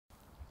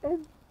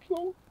I'm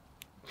so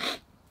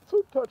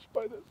touched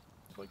by this.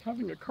 It's like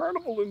having a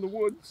carnival in the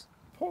woods.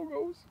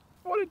 Pogos.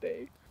 What a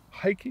day.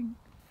 Hiking,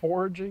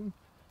 foraging,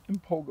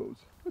 and Pogos.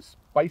 With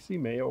spicy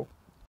mayo.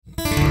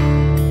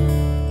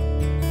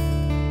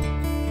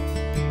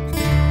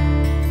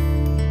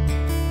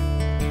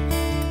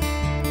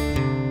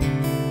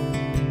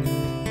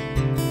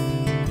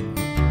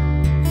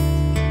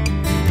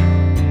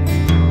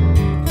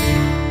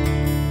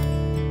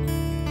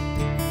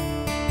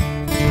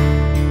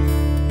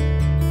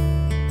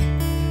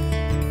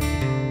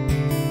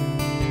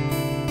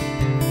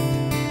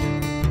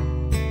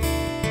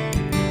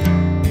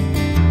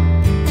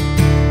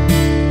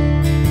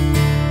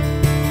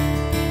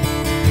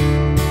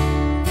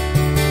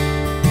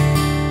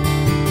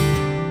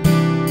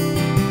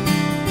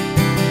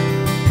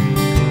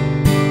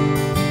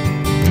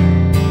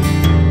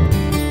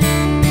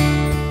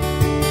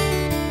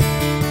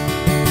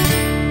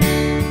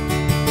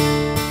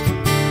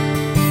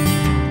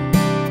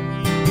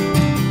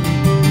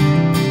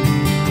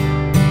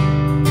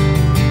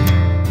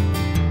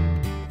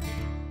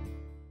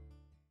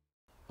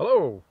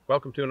 Hello,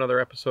 welcome to another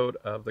episode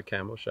of the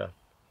Camo Chef.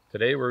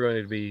 Today we're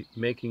going to be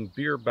making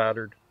beer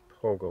battered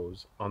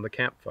Pogos on the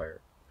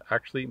campfire.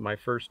 Actually my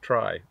first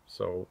try,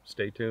 so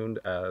stay tuned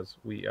as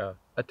we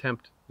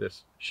attempt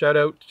this. Shout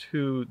out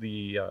to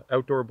the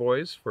Outdoor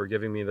Boys for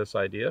giving me this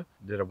idea.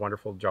 Did a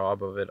wonderful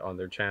job of it on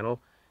their channel,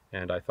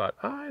 and I thought,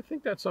 I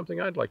think that's something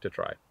I'd like to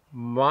try.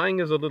 Mine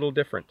is a little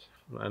different,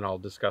 and I'll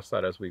discuss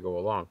that as we go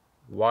along.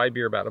 Why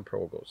beer battered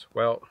Pogos?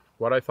 Well,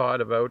 what I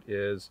thought about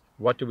is,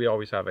 what do we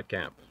always have at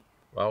camp?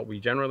 Well, we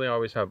generally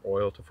always have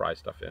oil to fry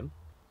stuff in.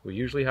 We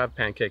usually have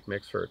pancake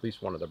mix for at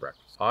least one of the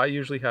breakfasts. I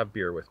usually have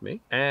beer with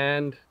me.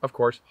 And, of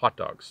course, hot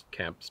dogs,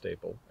 camp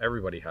staple.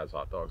 Everybody has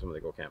hot dogs when they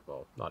go camp.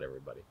 Well, not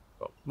everybody.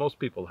 Well, most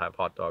people have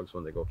hot dogs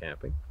when they go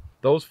camping.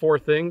 Those four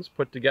things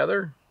put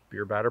together,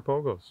 beer batter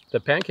Pogos. The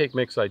pancake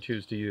mix I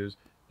choose to use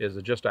is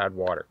to just add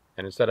water.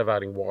 And instead of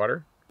adding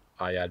water,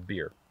 I add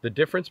beer. The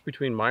difference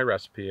between my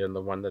recipe and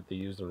the one that they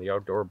used in the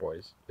Outdoor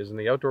Boys is in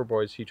the Outdoor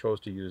Boys, he chose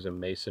to use a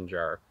mason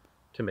jar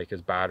to make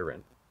his batter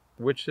in,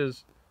 which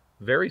is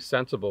very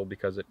sensible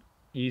because it's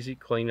easy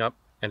cleanup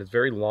and it's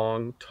very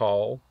long,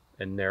 tall,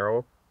 and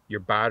narrow.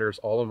 Your batter's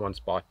all in one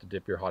spot to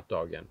dip your hot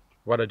dog in.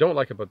 What I don't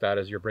like about that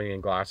is you're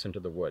bringing glass into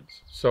the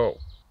woods. So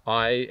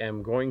I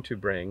am going to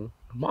bring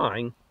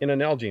mine in an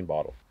Nalgene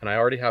bottle, and I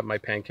already have my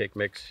pancake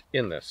mix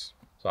in this.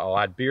 So I'll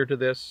add beer to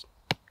this,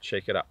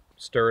 shake it up,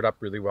 stir it up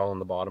really well on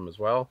the bottom as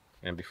well,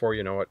 and before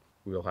you know it,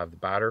 we'll have the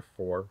batter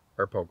for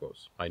our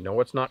Pogos. I know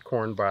it's not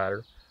corn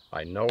batter.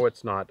 I know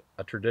it's not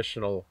a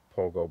traditional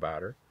Pogo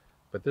batter,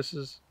 but this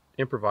is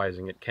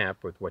improvising at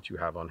camp with what you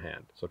have on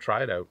hand. So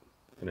try it out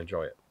and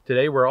enjoy it.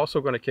 Today we're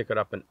also going to kick it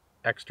up an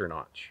extra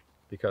notch,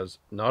 because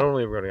not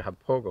only are we going to have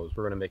Pogos,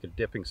 we're going to make a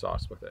dipping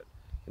sauce with it.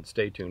 And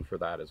stay tuned for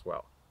that as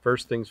well.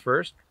 First things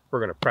first, we're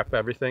going to prep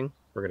everything.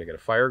 We're going to get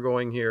a fire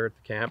going here at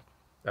the camp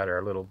at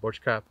our little bush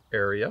cap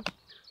area.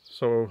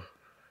 So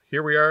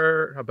here we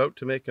are about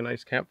to make a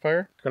nice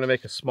campfire. Going to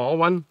make a small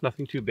one,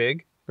 nothing too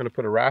big. We're going to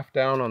put a raft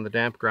down on the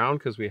damp ground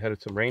because we had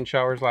some rain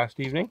showers last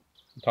evening.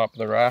 On top of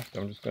the raft,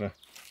 I'm just going to,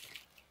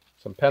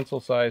 some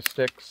pencil-sized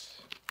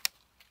sticks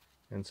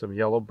and some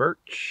yellow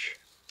birch.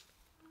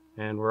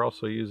 And we're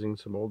also using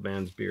some old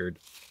man's beard.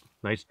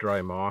 Nice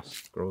dry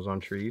moss grows on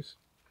trees.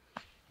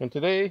 And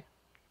today,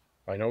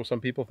 I know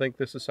some people think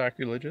this is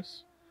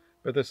sacrilegious,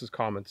 but this is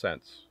common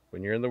sense.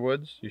 When you're in the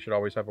woods, you should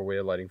always have a way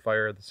of lighting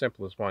fire. The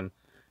simplest one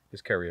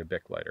is carry a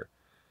Bic lighter.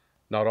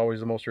 Not always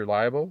the most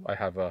reliable. I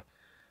have a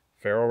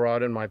ferro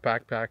rod in my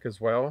backpack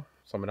as well.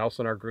 Someone else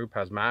in our group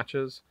has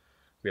matches.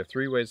 We have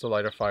 3 ways to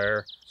light a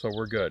fire, so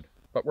we're good.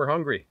 But we're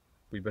hungry.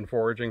 We've been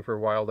foraging for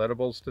wild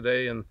edibles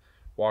today and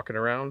walking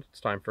around. It's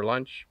time for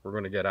lunch. We're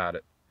going to get at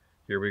it.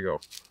 Here we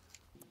go.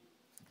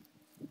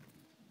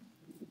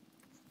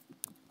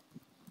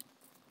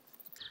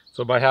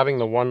 So by having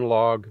the one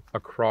log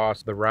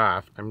across the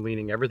raft, I'm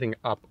leaning everything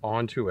up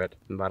onto it,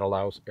 and that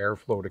allows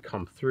airflow to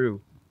come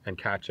through and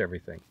catch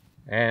everything.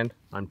 And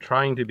I'm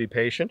trying to be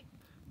patient.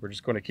 We're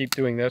just going to keep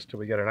doing this till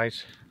we get a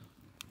nice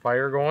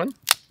fire going.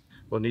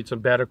 We'll need some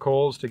bed of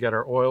coals to get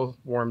our oil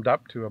warmed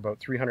up to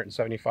about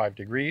 375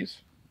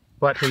 degrees.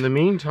 But in the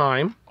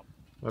meantime,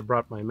 I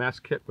brought my mess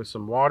kit with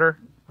some water.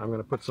 I'm going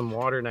to put some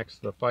water next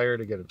to the fire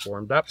to get it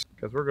warmed up,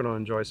 because we're going to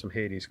enjoy some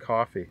Hades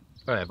coffee.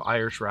 I have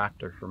Irish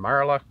Raptor for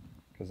Marla,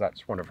 because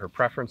that's one of her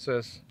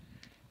preferences.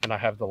 And I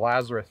have the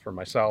Lazarus for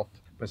myself.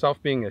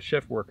 Myself being a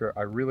shift worker,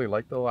 I really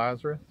like the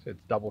Lazarus.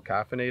 It's double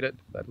caffeinated.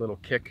 That little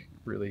kick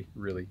really,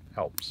 really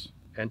helps.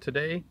 And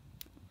today,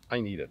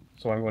 I need it.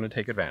 So I'm going to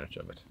take advantage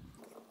of it.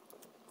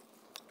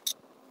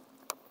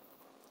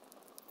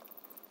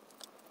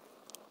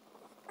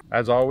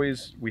 As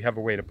always, we have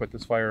a way to put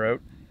this fire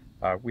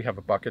out. We have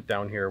a bucket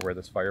down here where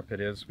this fire pit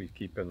is. We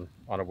keep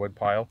on a wood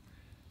pile.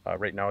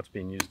 Right now it's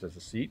being used as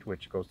a seat,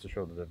 which goes to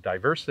show the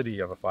diversity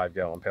of a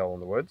 5-gallon pail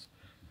in the woods.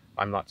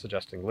 I'm not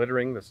suggesting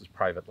littering. This is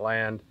private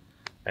land,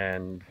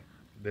 and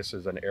this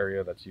is an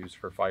area that's used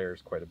for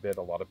fires quite a bit.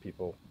 A lot of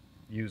people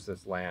use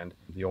this land.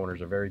 The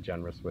owners are very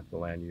generous with the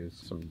land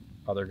use. Some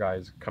other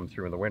guys come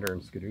through in the winter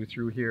and skidoo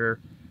through here.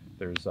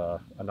 There's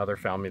another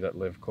family that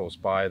live close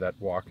by that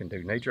walk and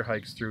do nature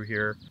hikes through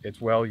here. It's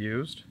well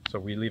used, so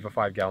we leave a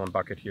 5-gallon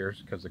bucket here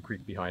because the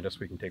creek behind us,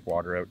 we can take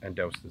water out and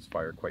douse this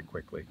fire quite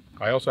quickly.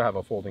 I also have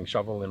a folding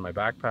shovel in my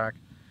backpack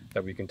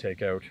that we can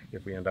take out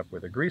if we end up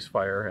with a grease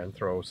fire and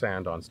throw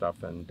sand on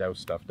stuff and douse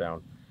stuff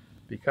down,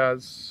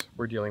 because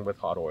we're dealing with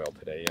hot oil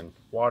today, and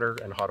water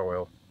and hot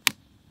oil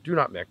do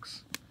not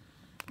mix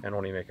and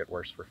only make it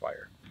worse for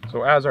fire.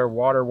 So as our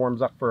water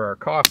warms up for our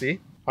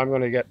coffee, I'm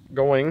going to get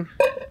going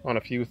on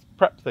a few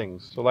prep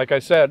things. So like I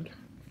said,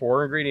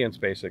 4 ingredients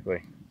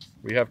basically.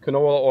 We have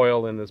canola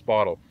oil in this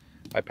bottle.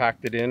 I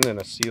packed it in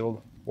a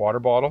sealed water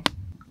bottle.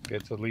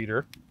 It's a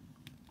liter.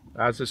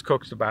 As this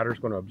cooks, the batter is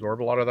going to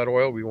absorb a lot of that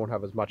oil. We won't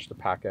have as much to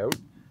pack out.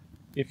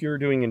 If you're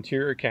doing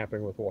interior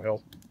camping with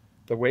oil,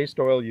 the waste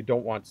oil you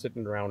don't want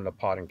sitting around in a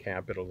pot in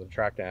camp. It'll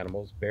attract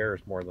animals,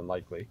 bears more than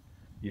likely.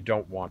 You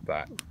don't want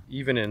that.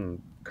 Even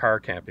in car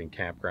camping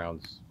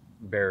campgrounds,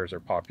 bears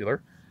are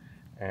popular,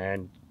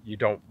 and you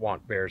don't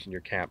want bears in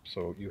your camp,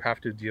 so you have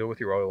to deal with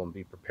your oil and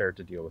be prepared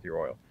to deal with your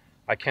oil.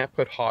 I can't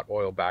put hot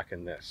oil back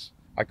in this.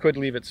 I could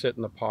leave it sit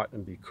in the pot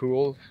and be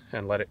cooled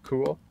and let it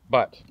cool,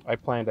 but I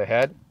planned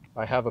ahead.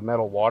 I have a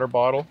metal water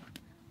bottle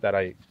that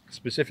I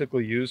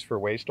specifically use for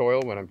waste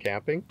oil when I'm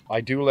camping.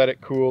 I do let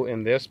it cool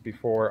in this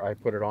before I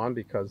put it on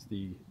because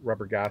the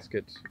rubber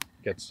gasket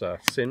gets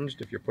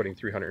singed if you're putting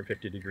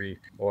 350-degree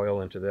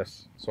oil into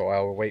this. So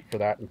I'll wait for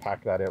that and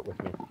pack that out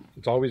with me.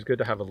 It's always good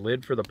to have a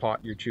lid for the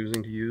pot you're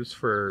choosing to use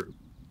for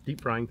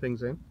deep frying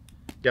things in.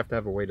 You have to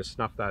have a way to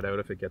snuff that out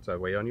if it gets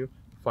away on you.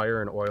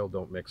 Fire and oil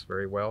don't mix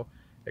very well,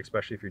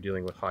 especially if you're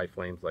dealing with high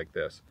flames like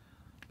this.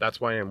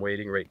 That's why I'm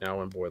waiting right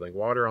now and boiling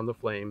water on the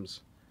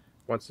flames.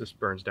 Once this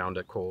burns down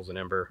to coals and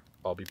ember,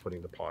 I'll be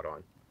putting the pot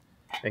on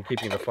and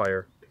keeping the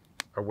fire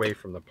away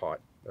from the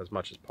pot as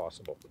much as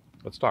possible.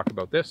 Let's talk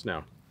about this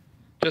now.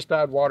 Just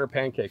add water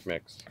pancake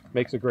mix.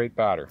 Makes a great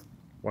batter.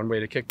 One way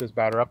to kick this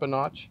batter up a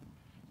notch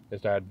is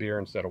to add beer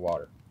instead of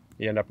water.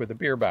 You end up with a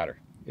beer batter.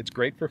 It's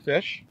great for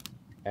fish,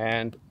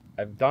 and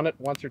I've done it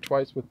once or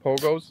twice with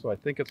Pogos, so I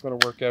think it's going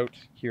to work out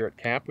here at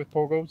camp with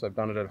Pogos. I've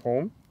done it at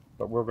home,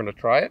 but we're going to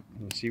try it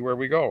and see where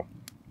we go.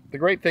 The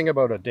great thing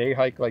about a day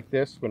hike like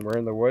this, when we're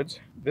in the woods,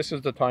 this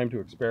is the time to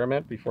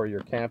experiment before you're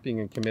camping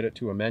and commit it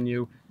to a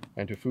menu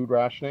and to food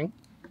rationing.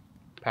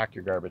 Pack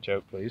your garbage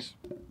out, please.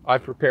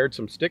 I've prepared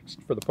some sticks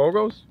for the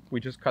Pogos. We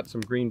just cut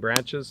some green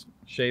branches,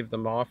 shaved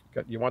them off.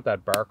 You want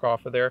that bark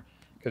off of there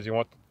because you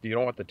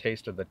don't want the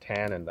taste of the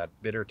tan and that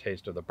bitter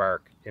taste of the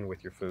bark in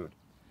with your food.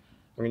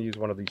 I'm going to use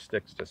one of these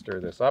sticks to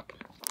stir this up.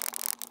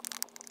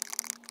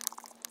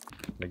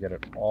 To get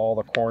it all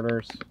the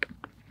corners,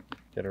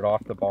 get it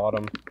off the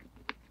bottom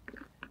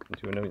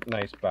into a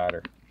nice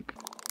batter.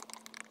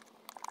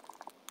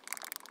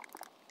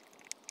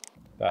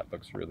 That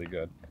looks really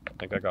good. I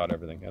think I got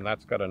everything. And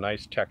that's got a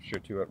nice texture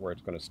to it where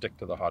it's going to stick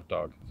to the hot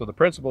dog. So the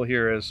principle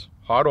here is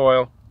hot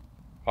oil,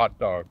 hot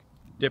dog,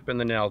 dip in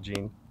the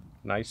Nalgene.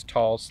 Nice,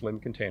 tall, slim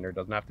container.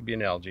 Doesn't have to be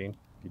an Nalgene.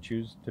 If you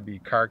choose to be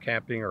car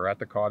camping or at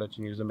the cottage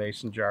and use a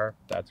mason jar,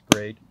 that's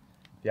great.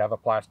 If you have a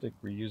plastic,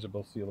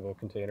 reusable, sealable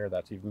container,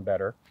 that's even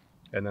better.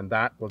 And then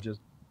that will just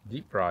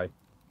deep fry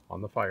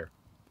on the fire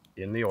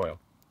in the oil.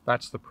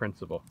 That's the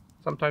principle.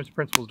 Sometimes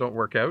principles don't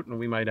work out and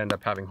we might end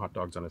up having hot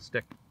dogs on a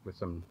stick with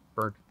some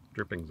burnt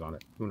drippings on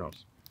it. Who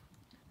knows?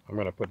 I'm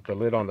going to put the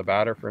lid on the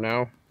batter for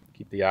now.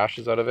 Keep the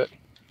ashes out of it.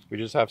 We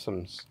just have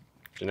some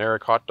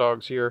generic hot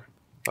dogs here.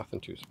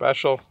 Nothing too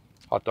special.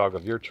 Hot dog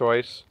of your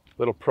choice.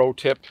 Little pro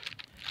tip.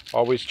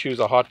 Always choose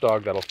a hot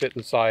dog that'll fit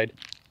inside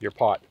your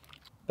pot.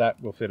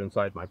 That will fit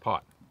inside my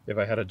pot. If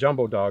I had a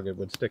jumbo dog, it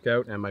would stick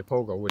out and my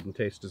Pogo wouldn't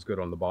taste as good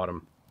on the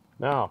bottom.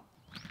 Now,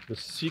 the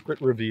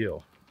secret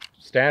reveal.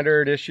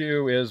 Standard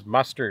issue is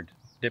mustard.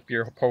 Dip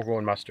your Pogo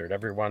in mustard.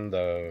 Everyone,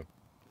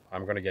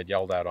 I'm going to get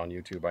yelled at on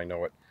YouTube, I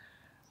know it.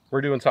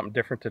 We're doing something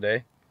different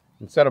today.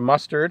 Instead of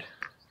mustard,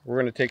 we're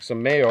going to take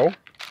some mayo.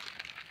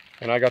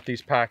 And I got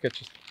these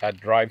packets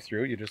at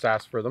drive-thru. You just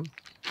ask for them.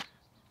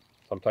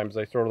 Sometimes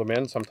they throw them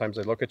in. Sometimes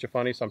they look at you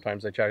funny.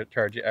 Sometimes they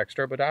charge you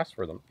extra, but ask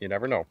for them. You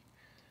never know.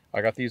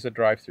 I got these at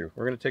drive-thru.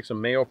 We're going to take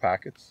some mayo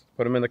packets,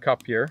 put them in the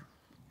cup here,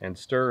 and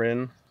stir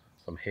in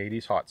some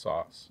Hades hot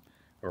sauce.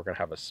 And we're going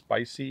to have a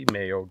spicy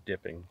mayo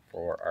dipping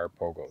for our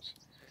Pogos.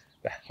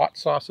 The hot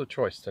sauce of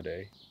choice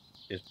today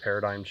is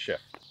Paradigm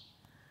Shift.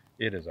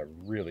 It is a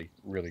really,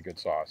 really good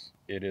sauce.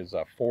 It is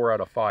a 4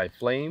 out of 5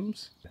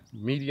 flames,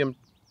 medium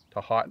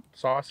to hot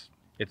sauce.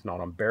 It's not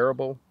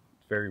unbearable.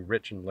 It's very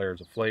rich in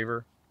layers of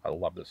flavor. I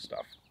love this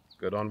stuff.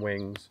 Good on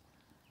wings,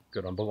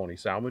 good on bologna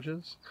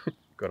sandwiches,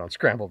 good on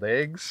scrambled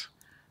eggs.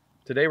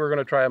 Today we're going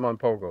to try them on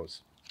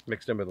Pogos,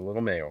 mixed in with a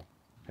little mayo.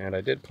 And I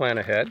did plan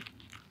ahead,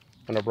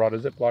 and I brought a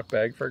Ziploc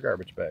bag for a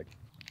garbage bag.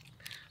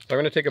 So I'm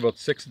going to take about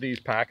 6 of these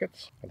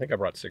packets. I think I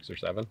brought 6 or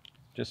 7.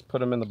 Just put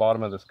them in the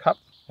bottom of this cup,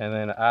 and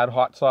then add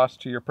hot sauce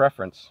to your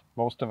preference.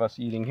 Most of us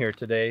eating here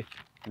today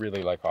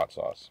really like hot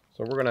sauce.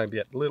 So we're going to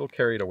get a little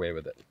carried away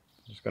with it.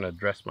 Just going to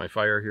dress my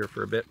fire here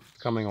for a bit.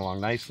 Coming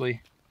along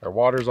nicely. Our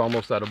water's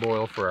almost at a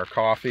boil for our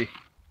coffee.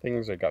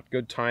 Things have got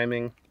good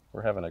timing.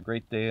 We're having a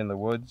great day in the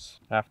woods.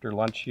 After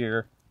lunch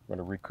here, we're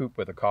going to recoup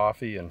with a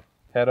coffee and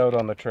head out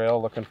on the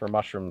trail looking for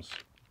mushrooms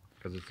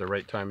because it's the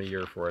right time of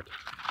year for it.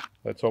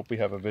 Let's hope we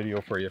have a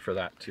video for you for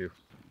that too.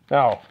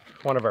 Now,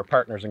 one of our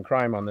partners in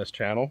crime on this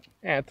channel,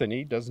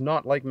 Anthony, does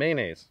not like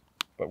mayonnaise.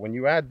 But when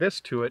you add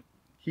this to it,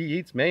 he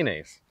eats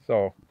mayonnaise.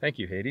 So thank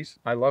you, Hades.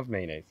 I love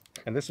mayonnaise.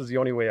 And this is the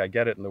only way I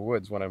get it in the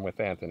woods when I'm with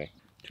Anthony.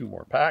 2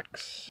 more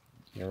packs.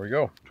 Here we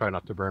go. Try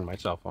not to burn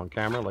myself on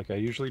camera like I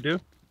usually do.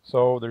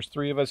 So there's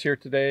 3 of us here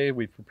today.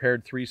 We've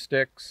prepared 3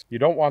 sticks. You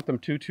don't want them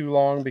too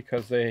long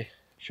because they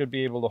should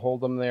be able to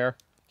hold them there.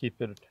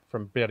 Keep it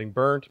from getting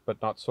burnt,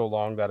 but not so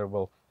long that it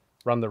will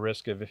run the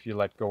risk of, if you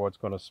let go, it's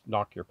going to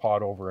knock your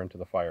pot over into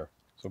the fire.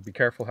 So be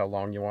careful how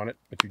long you want it,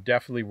 but you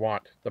definitely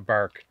want the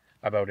bark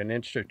about 1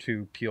 inch or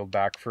 2 peeled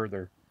back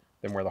further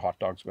than where the hot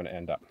dog's going to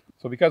end up.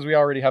 So because we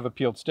already have a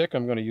peeled stick,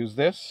 I'm going to use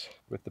this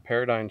with the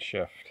paradigm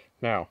shift.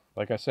 Now,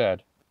 like I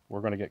said,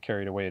 we're going to get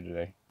carried away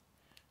today,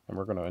 and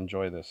we're going to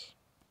enjoy this.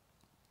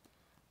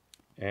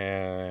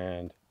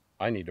 And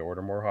I need to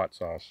order more hot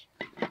sauce.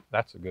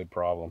 That's a good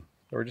problem.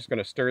 So we're just going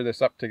to stir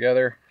this up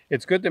together.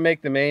 It's good to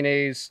make the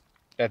mayonnaise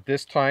at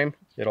this time.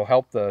 It'll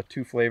help the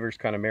 2 flavors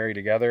kind of marry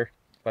together.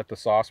 Let the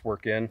sauce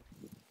work in.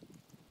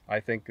 I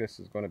think this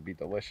is going to be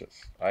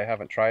delicious. I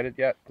haven't tried it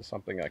yet. It's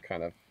something I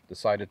kind of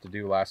decided to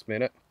do last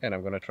minute, and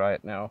I'm going to try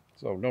it now.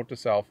 So note to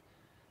self,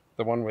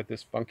 the one with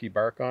this funky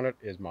bark on it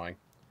is mine.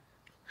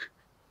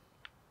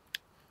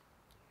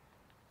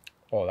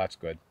 Oh, that's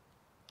good.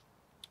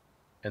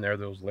 And there are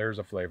those layers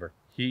of flavor.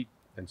 Heat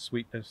and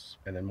sweetness,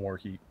 and then more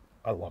heat.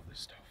 I love this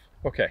stuff.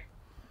 Okay.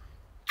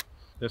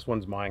 This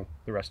one's mine.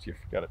 The rest of you,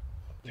 forget it.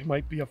 There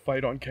might be a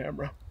fight on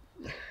camera.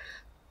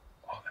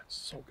 Oh, that's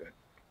so good.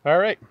 All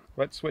right,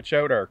 let's switch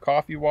out our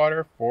coffee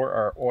water for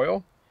our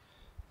oil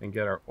and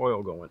get our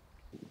oil going.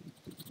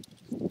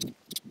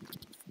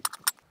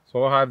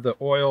 So I'll have the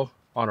oil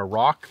on a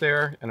rock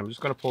there, and I'm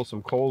just going to pull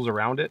some coals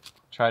around it.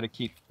 Try to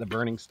keep the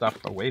burning stuff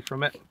away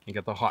from it and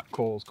get the hot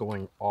coals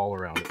going all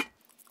around it.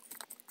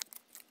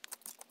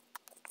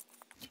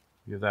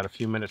 Give that a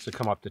few minutes to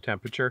come up to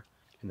temperature.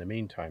 In the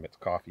meantime, it's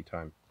coffee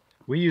time.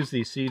 We use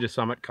these Sea to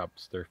Summit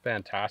cups. They're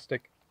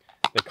fantastic.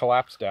 They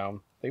collapse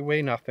down. They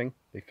weigh nothing.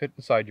 They fit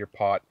inside your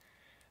pot.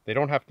 They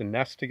don't have to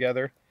nest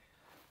together.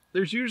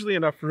 There's usually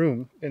enough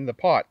room in the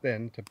pot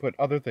then to put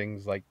other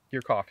things like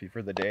your coffee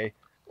for the day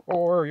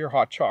or your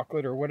hot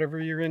chocolate or whatever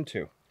you're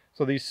into.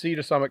 So these Sea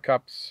to Summit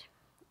cups,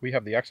 we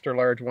have the extra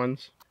large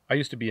ones. I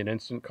used to be an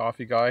instant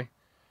coffee guy,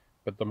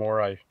 but the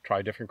more I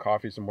try different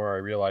coffees, the more I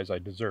realize I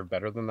deserve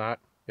better than that.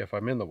 If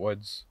I'm in the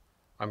woods,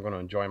 I'm going to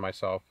enjoy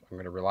myself. I'm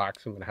going to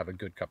relax. I'm going to have a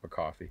good cup of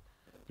coffee.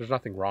 There's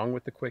nothing wrong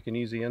with the quick and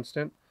easy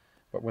instant,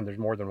 but when there's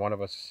more than one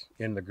of us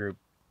in the group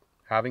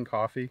having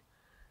coffee,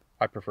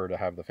 I prefer to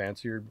have the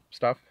fancier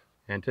stuff.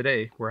 And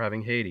today we're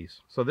having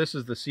Hades. So this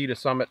is the Sea to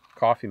Summit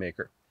coffee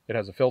maker. It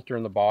has a filter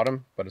in the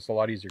bottom, but it's a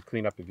lot easier to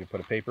clean up if you put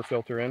a paper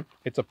filter in.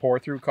 It's a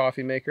pour-through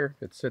coffee maker.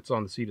 It sits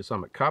on the Sea to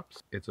Summit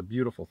cups. It's a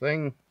beautiful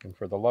thing. And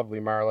for the lovely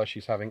Marla,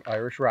 she's having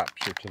Irish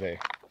Rapture today.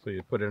 So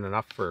you put in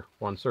enough for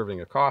 1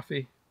 serving of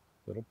coffee.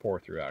 Little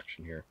pour-through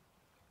action here.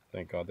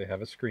 Thank God they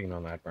have a screen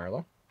on that,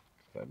 Marla.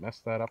 I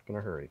messed that up in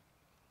a hurry.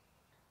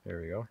 There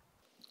we go.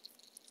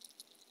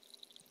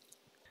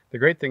 The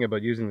great thing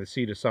about using the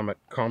Sea to Summit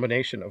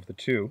combination of the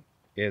 2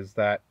 is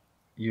that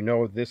you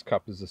know this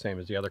cup is the same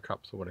as the other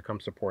cup, so when it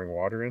comes to pouring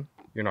water in,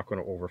 you're not going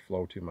to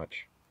overflow too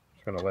much.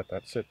 Just going to let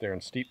that sit there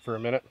and steep for a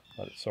minute,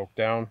 let it soak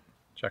down,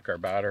 check our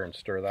batter and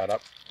stir that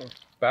up.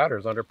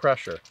 Batter's under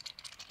pressure.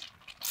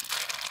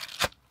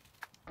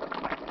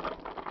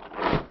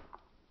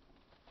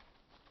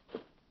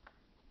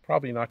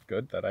 Probably not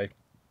good that I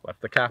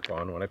left the cap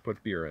on when I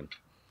put beer in.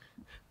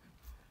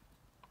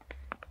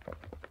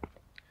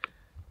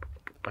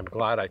 I'm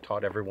glad I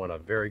taught everyone a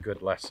very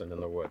good lesson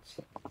in the woods.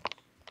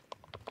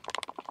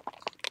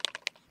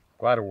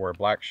 Glad I wore a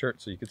black shirt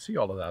so you could see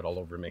all of that all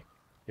over me.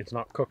 It's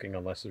not cooking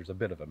unless there's a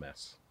bit of a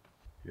mess.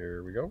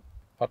 Here we go.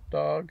 Hot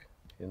dog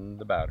in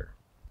the batter.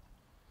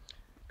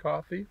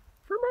 Coffee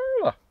for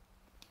Marla.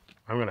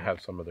 I'm going to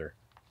have some of their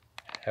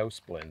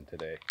house blend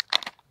today.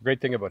 The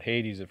great thing about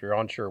Hades, if you're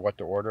unsure what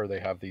to order, they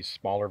have these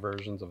smaller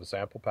versions of a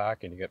sample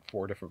pack and you get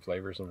 4 different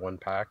flavors in 1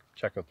 pack.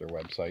 Check out their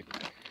website.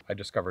 I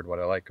discovered what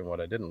I like and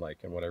what I didn't like,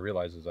 and what I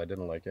realized is I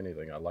didn't like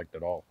anything. I liked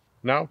it all.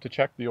 Now to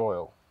check the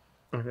oil.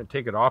 I'm going to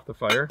take it off the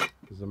fire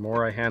because the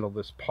more I handle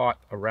this pot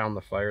around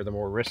the fire, the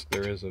more risk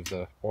there is of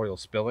the oil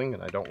spilling,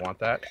 and I don't want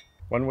that.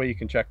 One way you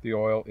can check the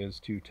oil is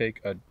to take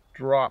a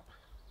drop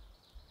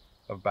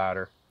of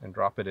batter and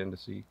drop it in to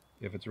see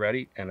if it's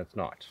ready, and it's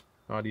not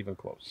even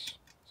close.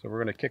 So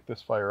we're going to kick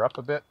this fire up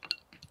a bit.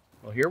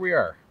 Well, here we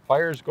are.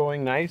 Fire's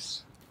going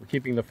nice. We're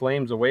keeping the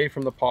flames away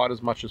from the pot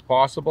as much as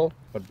possible,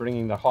 but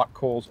bringing the hot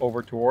coals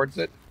over towards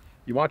it.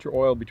 You want your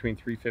oil between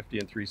 350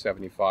 and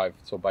 375.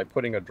 So by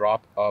putting a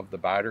drop of the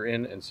batter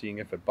in and seeing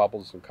if it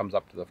bubbles and comes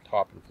up to the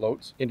top and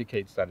floats,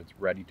 indicates that it's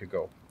ready to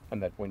go.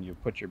 And that when you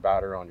put your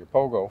batter on your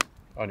pogo,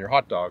 on your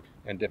hot dog,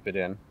 and dip it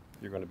in,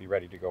 you're going to be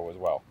ready to go as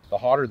well. The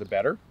hotter the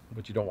better,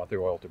 but you don't want the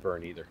oil to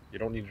burn either. You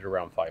don't need it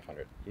around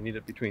 500. You need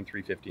it between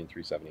 350 and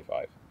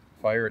 375.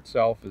 Fire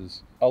itself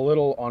is a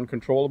little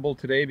uncontrollable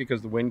today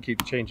because the wind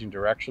keeps changing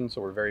direction,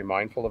 so we're very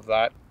mindful of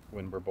that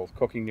when we're both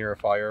cooking near a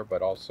fire,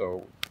 but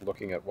also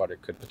looking at what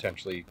it could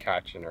potentially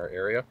catch in our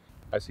area.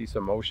 I see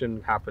some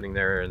motion happening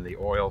there in the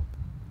oil.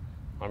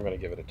 I'm going to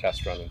give it a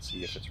test run and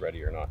see if it's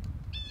ready or not.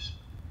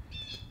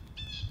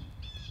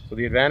 So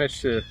the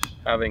advantage to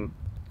having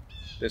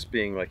this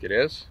being like it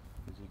is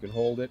you can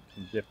hold it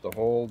and dip the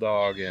whole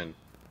dog in.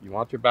 You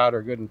want your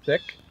batter good and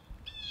thick,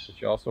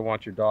 but you also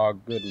want your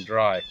dog good and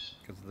dry,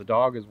 because if the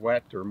dog is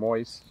wet or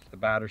moist, the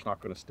batter's not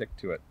going to stick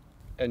to it,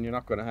 and you're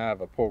not going to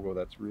have a pogo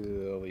that's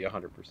really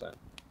 100%.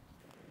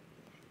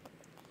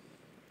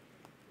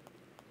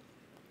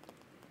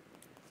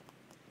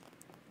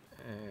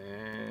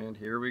 And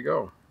here we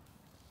go.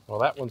 Well,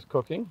 that one's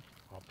cooking.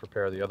 I'll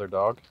prepare the other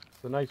dog.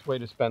 It's a nice way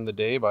to spend the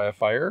day by a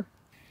fire.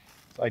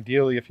 It's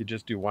ideally if you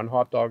just do one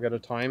hot dog at a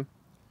time.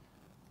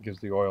 It gives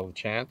the oil a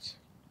chance.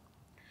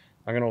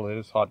 I'm going to let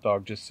this hot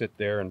dog just sit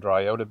there and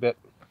dry out a bit.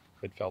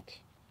 It felt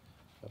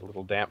a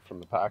little damp from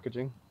the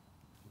packaging.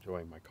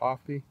 Enjoying my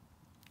coffee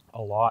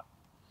a lot.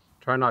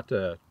 Try not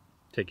to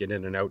take it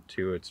in and out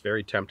too. It's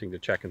very tempting to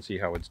check and see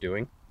how it's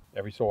doing.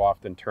 Every so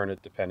often turn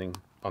it depending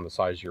on the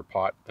size of your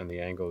pot and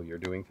the angle you're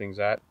doing things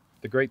at.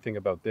 The great thing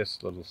about this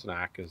little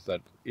snack is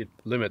that it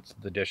limits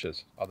the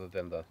dishes other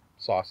than the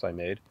sauce I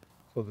made.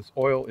 So this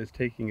oil is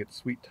taking its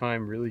sweet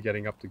time, really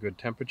getting up to good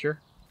temperature.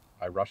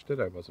 I rushed it,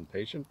 I wasn't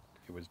patient.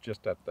 It was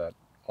just at that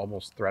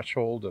almost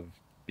threshold of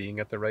being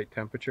at the right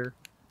temperature.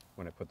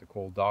 When I put the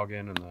cold dog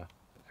in and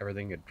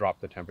everything, it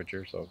dropped the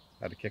temperature, so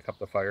I had to kick up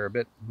the fire a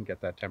bit and get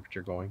that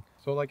temperature going.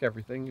 So like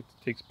everything, it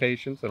takes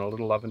patience and a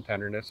little love and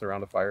tenderness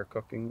around a fire,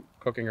 cooking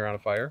around a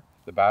fire.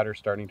 The batter's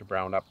starting to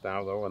brown up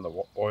now though, and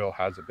the oil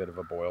has a bit of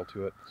a boil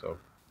to it. So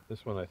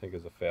this one I think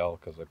is a fail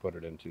because I put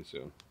it in too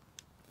soon.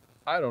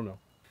 I don't know.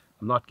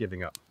 I'm not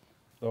giving up.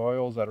 The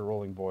oil's at a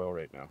rolling boil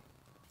right now.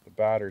 The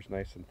batter's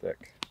nice and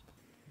thick.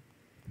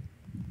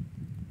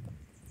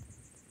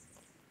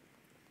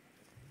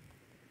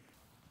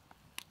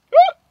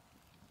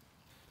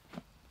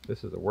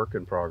 This is a work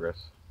in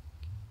progress.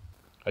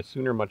 I'd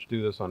sooner much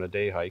do this on a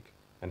day hike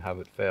and have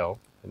it fail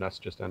and us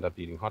just end up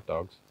eating hot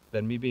dogs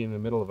than me be in the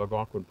middle of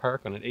Algonquin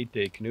Park on an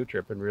 8-day canoe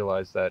trip and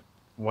realize that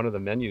one of the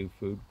menu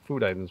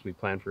food items we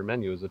planned for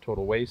menu is a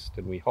total waste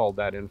and we hauled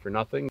that in for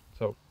nothing.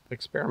 So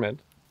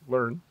experiment,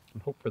 learn,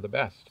 and hope for the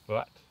best.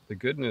 But the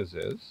good news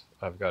is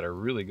I've got a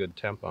really good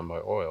temp on my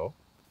oil,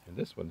 and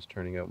this one's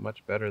turning out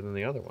much better than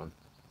the other one.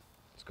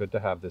 It's good to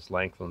have this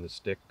length on the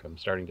stick. I'm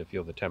starting to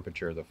feel the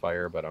temperature of the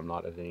fire, but I'm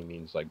not at any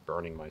means like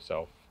burning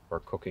myself or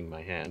cooking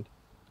my hand.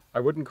 I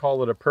wouldn't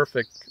call it a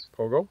perfect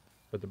pogo,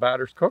 but the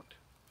batter's cooked.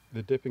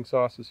 The dipping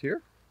sauce is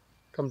here.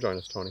 Come join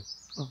us, Tony.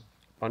 Oh.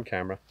 On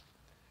camera.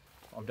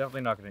 I'm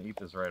definitely not going to eat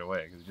this right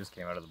away because it just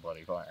came out of the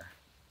bloody fire.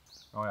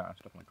 Oh yeah, it's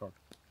definitely cooked.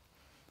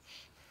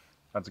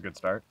 That's a good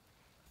start.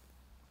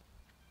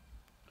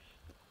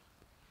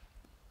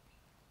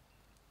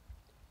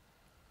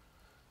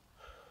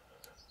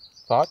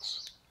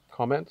 Thoughts?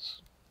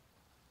 Comments?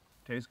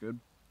 Tastes good.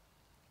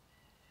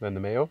 Then the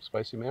mayo,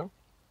 spicy mayo?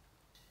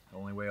 The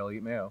only way I'll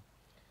eat mayo.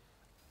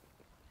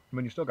 I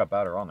mean, you still got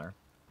batter on there.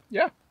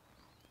 Yeah,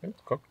 it's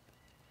cooked.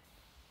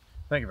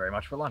 Thank you very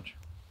much for lunch.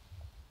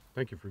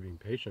 Thank you for being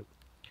patient.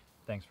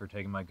 Thanks for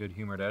taking my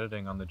good-humored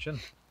editing on the chin.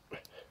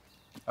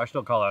 I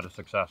still call that a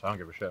success. I don't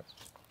give a shit.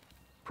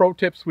 Pro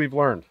tips we've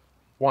learned.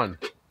 1,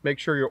 make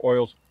sure your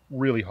oil's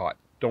really hot.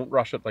 Don't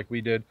rush it like we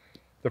did.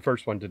 The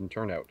first one didn't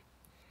turn out.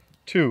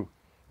 2,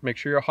 make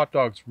sure your hot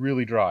dog's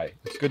really dry.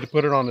 It's good to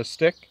put it on a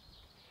stick,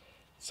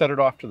 set it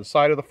off to the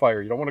side of the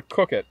fire. You don't want to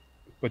cook it,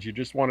 but you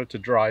just want it to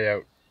dry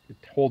out. It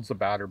holds the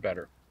batter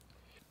better.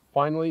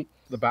 Finally,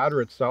 the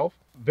batter itself,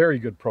 very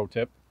good pro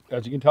tip.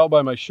 As you can tell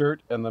by my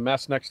shirt and the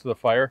mess next to the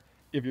fire,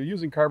 if you're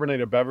using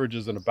carbonated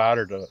beverages in a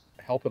batter to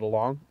help it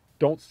along,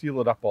 don't seal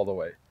it up all the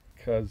way,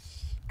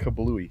 because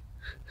kablooey.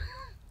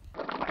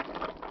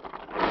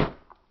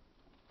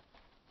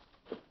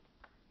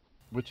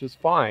 Which is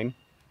fine.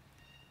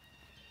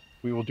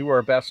 We will do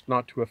our best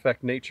not to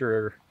affect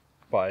nature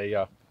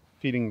by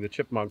feeding the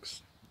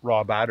chipmunks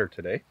raw batter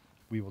today.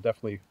 We will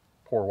definitely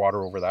pour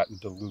water over that and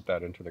dilute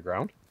that into the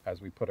ground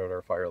as we put out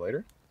our fire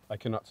later. I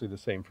cannot say the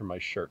same for my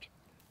shirt.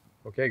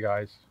 Okay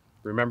guys,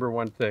 remember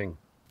one thing,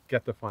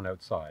 get the fun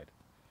outside.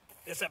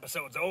 This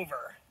episode's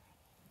over.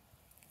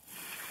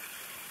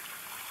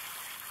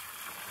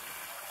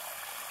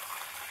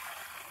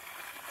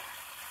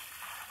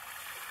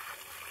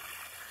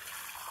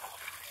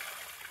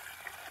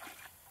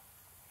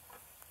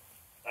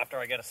 After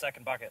I get a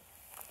second bucket.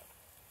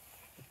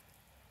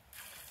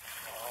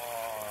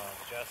 Oh,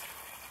 just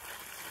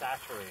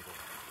saturated.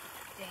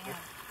 Damn.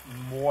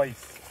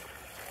 Moist.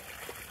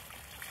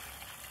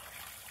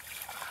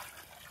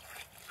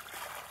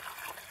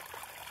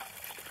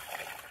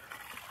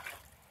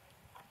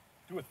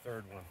 Do a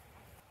third one.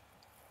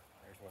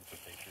 There's one for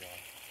Patreon.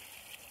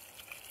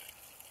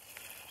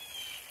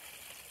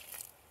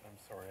 I'm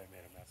sorry I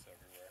made a mess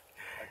everywhere.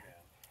 Again.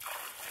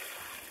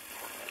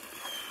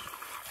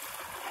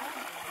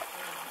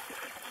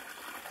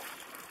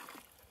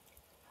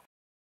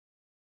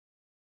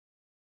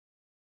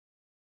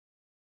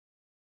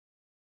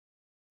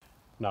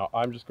 Now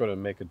I'm just going to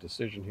make a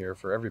decision here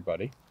for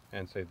everybody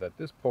and say that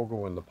this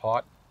pogo in the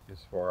pot is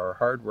for our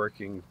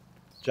hard-working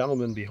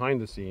gentleman behind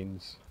the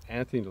scenes,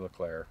 Anthony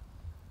Leclerc,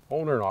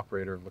 owner and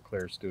operator of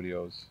Leclerc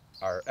Studios,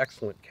 our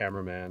excellent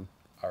cameraman,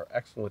 our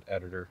excellent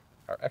editor,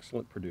 our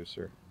excellent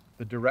producer,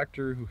 the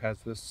director who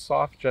has this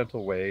soft,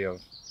 gentle way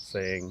of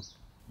saying,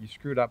 you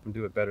screwed up and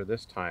do it better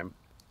this time,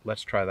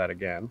 let's try that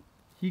again.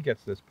 He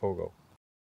gets this pogo.